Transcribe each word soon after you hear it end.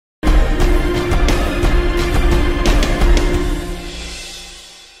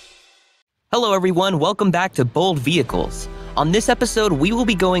Hello everyone, welcome back to Bold Vehicles. On this episode, we will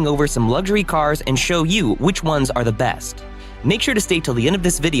be going over some luxury cars and show you which ones are the best. Make sure to stay till the end of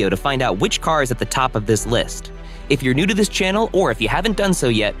this video to find out which car is at the top of this list. If you're new to this channel, or if you haven't done so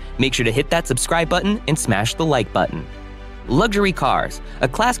yet, make sure to hit that subscribe button and smash the like button. Luxury cars, a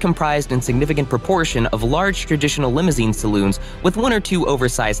class comprised in significant proportion of large traditional limousine saloons with one or two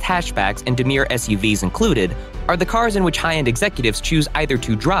oversized hatchbacks and demure SUVs included, are the cars in which high-end executives choose either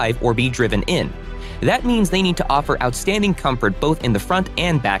to drive or be driven in. That means they need to offer outstanding comfort both in the front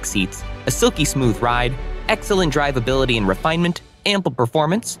and back seats, a silky smooth ride, excellent drivability and refinement, ample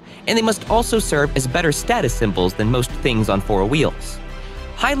performance, and they must also serve as better status symbols than most things on four wheels.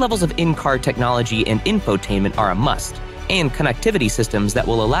 High levels of in-car technology and infotainment are a must, and connectivity systems that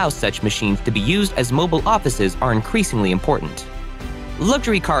will allow such machines to be used as mobile offices are increasingly important.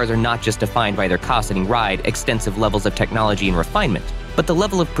 Luxury cars are not just defined by their cosseting ride, extensive levels of technology and refinement, but the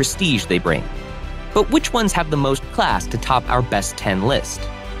level of prestige they bring. But which ones have the most class to top our best 10 list?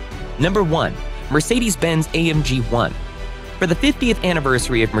 Number 1. Mercedes-Benz AMG 1. For the 50th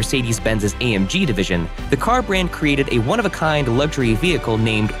anniversary of Mercedes-Benz's AMG division, the car brand created a one-of-a-kind luxury vehicle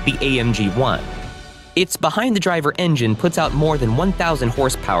named the AMG 1. Its behind-the-driver engine puts out more than 1,000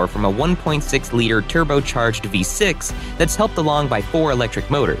 horsepower from a 1.6-liter turbocharged V6 that's helped along by 4 electric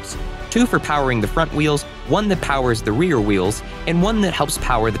motors, 2 for powering the front wheels, 1 that powers the rear wheels, and 1 that helps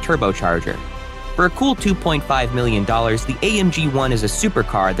power the turbocharger. For a cool $2.5 million, the AMG 1 is a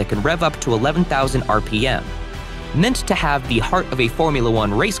supercar that can rev up to 11,000 RPM. Meant to have the heart of a Formula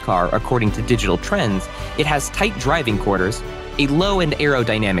One race car according to digital trends, it has tight driving quarters, a low and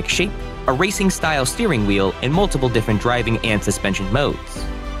aerodynamic shape, a racing-style steering wheel, and multiple different driving and suspension modes.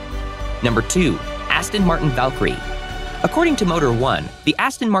 Number 2. Aston Martin Valkyrie. According to Motor One, the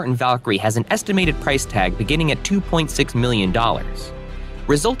Aston Martin Valkyrie has an estimated price tag beginning at $2.6 million.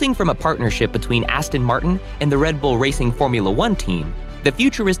 Resulting from a partnership between Aston Martin and the Red Bull Racing Formula One team, the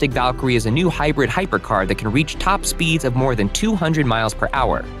futuristic Valkyrie is a new hybrid hypercar that can reach top speeds of more than 200 miles per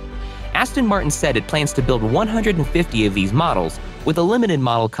hour. Aston Martin said it plans to build 150 of these models, with a limited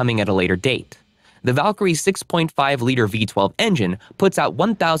model coming at a later date. The Valkyrie's 6.5-liter V12 engine puts out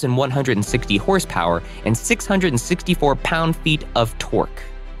 1,160 horsepower and 664 pound-feet of torque.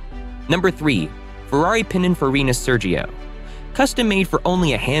 Number 3. Ferrari Pininfarina Sergio. Custom-made for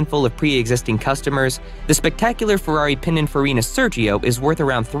only a handful of pre-existing customers, the spectacular Ferrari Pininfarina Sergio is worth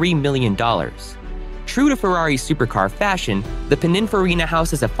around $3 million. True to Ferrari's supercar fashion, the Pininfarina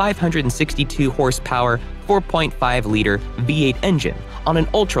houses a 562 horsepower, 4.5-liter V8 engine on an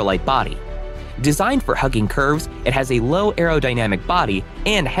ultralight body. Designed for hugging curves, it has a low aerodynamic body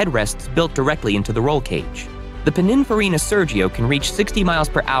and headrests built directly into the roll cage. The Pininfarina Sergio can reach 60 miles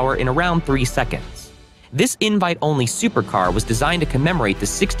per hour in around 3 seconds. This invite-only supercar was designed to commemorate the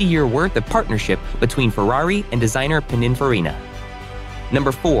 60-year worth of partnership between Ferrari and designer Pininfarina.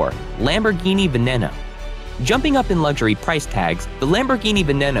 Number 4. Lamborghini Veneno. Jumping up in luxury price tags, the Lamborghini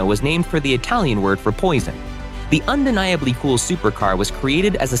Veneno was named for the Italian word for poison. The undeniably cool supercar was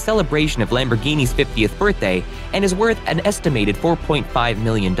created as a celebration of Lamborghini's 50th birthday and is worth an estimated $4.5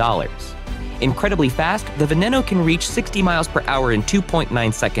 million. Incredibly fast, the Veneno can reach 60 miles per hour in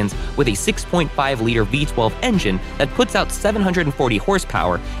 2.9 seconds with a 6.5-liter V12 engine that puts out 740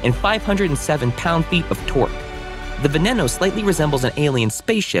 horsepower and 507 pound-feet of torque. The Veneno slightly resembles an alien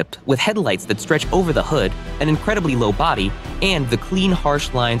spaceship with headlights that stretch over the hood, an incredibly low body, and the clean,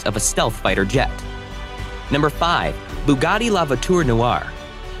 harsh lines of a stealth fighter jet. Number 5. Bugatti La Voiture Noire.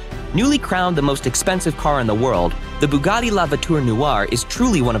 Newly crowned the most expensive car in the world, the Bugatti La Voiture Noire is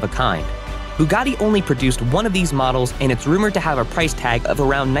truly one of a kind. Bugatti only produced one of these models, and it's rumored to have a price tag of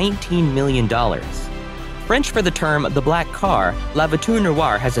around $19 million. French for the term the black car, La Voiture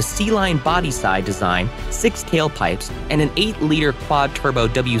Noire has a C-line body side design, 6 tailpipes, and an 8-liter quad-turbo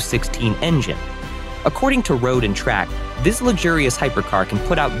W16 engine. According to Road and Track, this luxurious hypercar can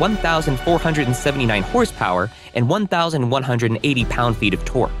put out 1,479 horsepower and 1,180 pound-feet of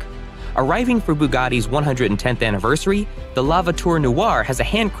torque. Arriving for Bugatti's 110th anniversary, the La Voiture Noire has a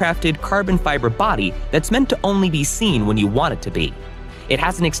handcrafted carbon fiber body that's meant to only be seen when you want it to be. It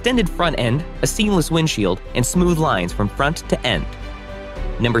has an extended front end, a seamless windshield, and smooth lines from front to end.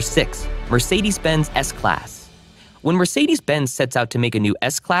 Number 6. Mercedes-Benz S-Class. When Mercedes-Benz sets out to make a new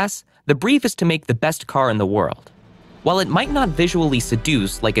S-Class, the brief is to make the best car in the world. While it might not visually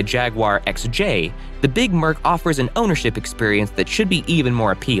seduce like a Jaguar XJ, the Big Merc offers an ownership experience that should be even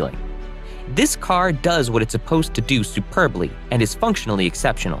more appealing. This car does what it's supposed to do superbly and is functionally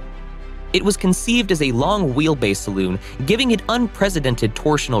exceptional. It was conceived as a long wheelbase saloon, giving it unprecedented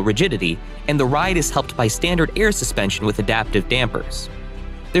torsional rigidity, and the ride is helped by standard air suspension with adaptive dampers.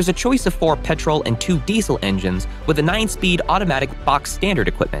 There's a choice of 4 petrol and 2 diesel engines with a 9-speed automatic box standard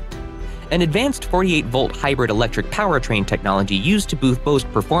equipment. An advanced 48-volt hybrid electric powertrain technology used to boost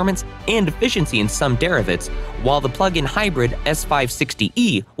both performance and efficiency in some derivatives, while the plug-in hybrid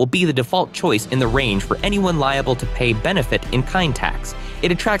S560e will be the default choice in the range for anyone liable to pay benefit-in-kind tax.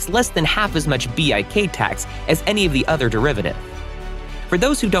 It attracts less than half as much BIK tax as any of the other derivative. For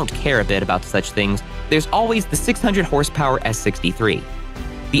those who don't care a bit about such things, there's always the 600-horsepower S63.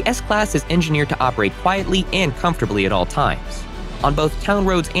 The S-Class is engineered to operate quietly and comfortably at all times. On both town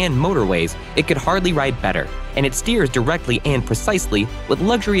roads and motorways, it could hardly ride better, and it steers directly and precisely with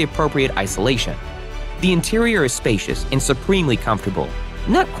luxury-appropriate isolation. The interior is spacious and supremely comfortable,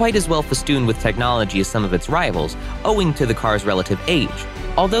 not quite as well festooned with technology as some of its rivals, owing to the car's relative age,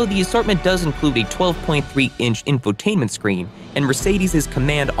 although the assortment does include a 12.3-inch infotainment screen and Mercedes'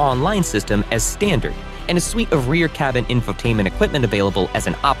 Command Online system as standard, and a suite of rear cabin infotainment equipment available as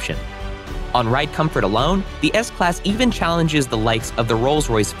an option. On ride comfort alone, the S-Class even challenges the likes of the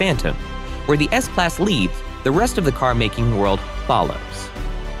Rolls-Royce Phantom. Where the S-Class leads, the rest of the car-making world follows.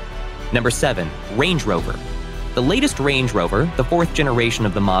 Number 7. Range Rover. The latest Range Rover, the 4th generation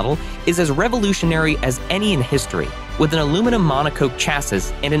of the model, is as revolutionary as any in history, with an aluminum monocoque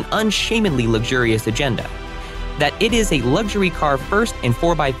chassis and an unshamedly luxurious agenda. That it is a luxury car first and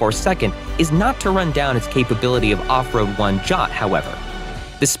 4x4 second is not to run down its capability of off-road one jot, however.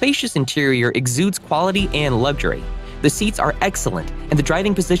 The spacious interior exudes quality and luxury. The seats are excellent, and the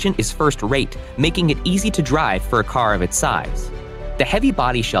driving position is first-rate, making it easy to drive for a car of its size. The heavy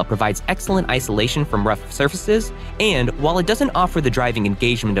body shell provides excellent isolation from rough surfaces, and while it doesn't offer the driving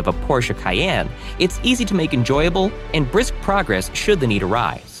engagement of a Porsche Cayenne, it's easy to make enjoyable and brisk progress should the need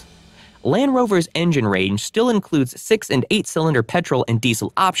arise. Land Rover's engine range still includes 6- and 8-cylinder petrol and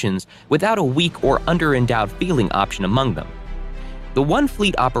diesel options without a weak or under-endowed feeling option among them. The one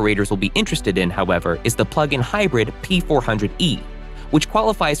fleet operators will be interested in, however, is the plug-in hybrid P400e, which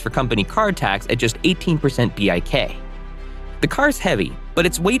qualifies for company car tax at just 18% BIK. The car's heavy, but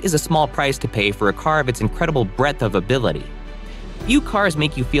its weight is a small price to pay for a car of its incredible breadth of ability. Few cars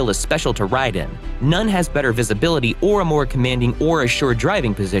make you feel as special to ride in, none has better visibility or a more commanding or assured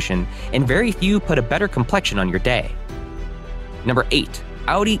driving position, and very few put a better complexion on your day. Number 8.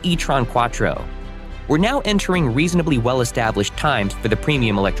 Audi e-tron Quattro. We're now entering reasonably well-established times for the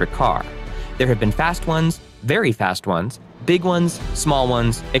premium electric car. There have been fast ones, very fast ones, big ones, small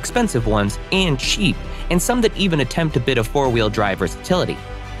ones, expensive ones, and cheap, and some that even attempt a bit of four-wheel drive versatility.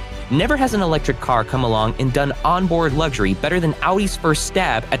 Never has an electric car come along and done onboard luxury better than Audi's first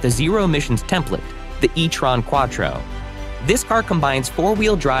stab at the zero-emissions template, the e-tron Quattro. This car combines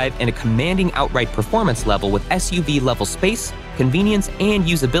four-wheel drive and a commanding outright performance level with SUV-level space, convenience, and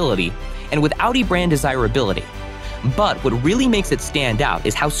usability, and with Audi brand desirability. But what really makes it stand out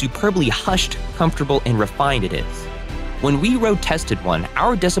is how superbly hushed, comfortable, and refined it is. When we road tested one,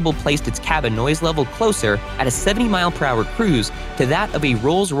 our decibel placed its cabin noise level closer at a 70-mile-per-hour cruise to that of a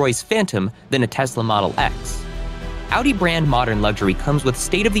Rolls-Royce Phantom than a Tesla Model X. Audi brand modern luxury comes with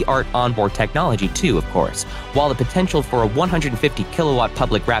state-of-the-art onboard technology too, of course, while the potential for a 150-kilowatt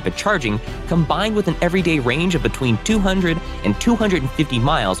public rapid charging combined with an everyday range of between 200 and 250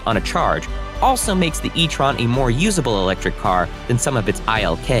 miles on a charge also makes the e-tron a more usable electric car than some of its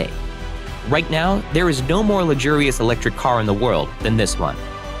ILK. Right now, there is no more luxurious electric car in the world than this one.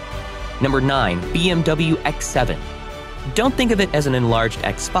 Number 9. BMW X7. Don't think of it as an enlarged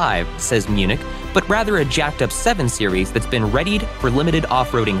X5, says Munich, but rather a jacked-up 7 Series that's been readied for limited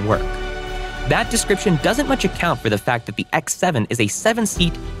off-roading work. That description doesn't much account for the fact that the X7 is a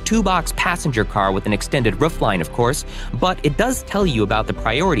 7-seat, 2-box passenger car with an extended roofline, of course, but it does tell you about the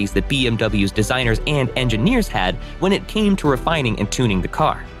priorities that BMW's designers and engineers had when it came to refining and tuning the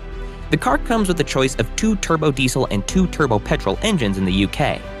car. The car comes with a choice of 2 turbo diesel and 2 turbo petrol engines in the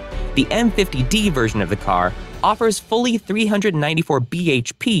UK. The M50D version of the car offers fully 394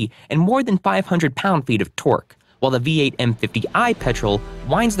 bhp and more than 500 pound-feet of torque, while the V8 M50i petrol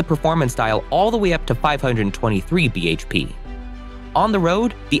winds the performance dial all the way up to 523 bhp. On the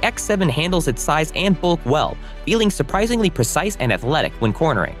road, the X7 handles its size and bulk well, feeling surprisingly precise and athletic when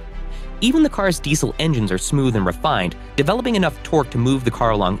cornering. Even the car's diesel engines are smooth and refined, developing enough torque to move the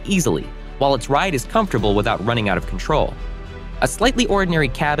car along easily, while its ride is comfortable without running out of control. A slightly ordinary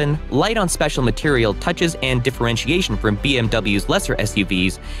cabin, light on special material touches and differentiation from BMW's lesser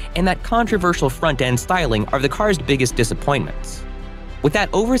SUVs, and that controversial front-end styling are the car's biggest disappointments. With that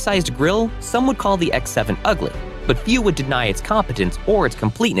oversized grille, some would call the X7 ugly, but few would deny its competence or its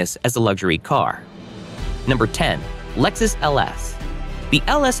completeness as a luxury car. Number 10. Lexus LS. The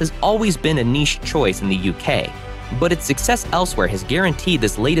LS has always been a niche choice in the UK. but its success elsewhere has guaranteed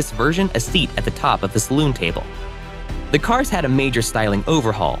this latest version a seat at the top of the saloon table. The car's had a major styling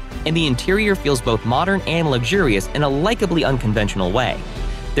overhaul, and the interior feels both modern and luxurious in a likably unconventional way.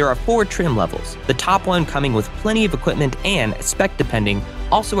 There are 4 trim levels, the top one coming with plenty of equipment and, spec-depending,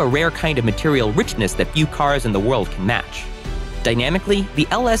 also a rare kind of material richness that few cars in the world can match. Dynamically, the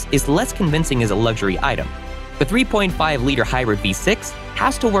LS is less convincing as a luxury item. The 3.5-liter hybrid V6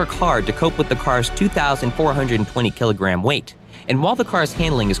 has to work hard to cope with the car's 2,420 kilogram weight, and while the car's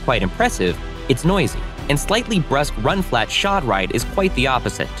handling is quite impressive, it's noisy, and slightly brusque run-flat shod ride is quite the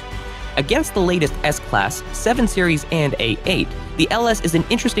opposite. Against the latest S-Class, 7 Series, and A8, the LS is an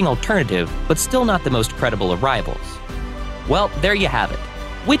interesting alternative, but still not the most credible of rivals. Well, there you have it.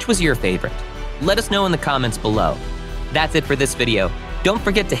 Which was your favorite? Let us know in the comments below. That's it for this video. Don't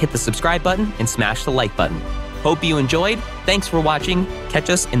forget to hit the subscribe button and smash the like button. Hope you enjoyed. Thanks for watching. Catch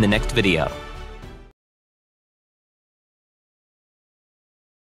us in the next video.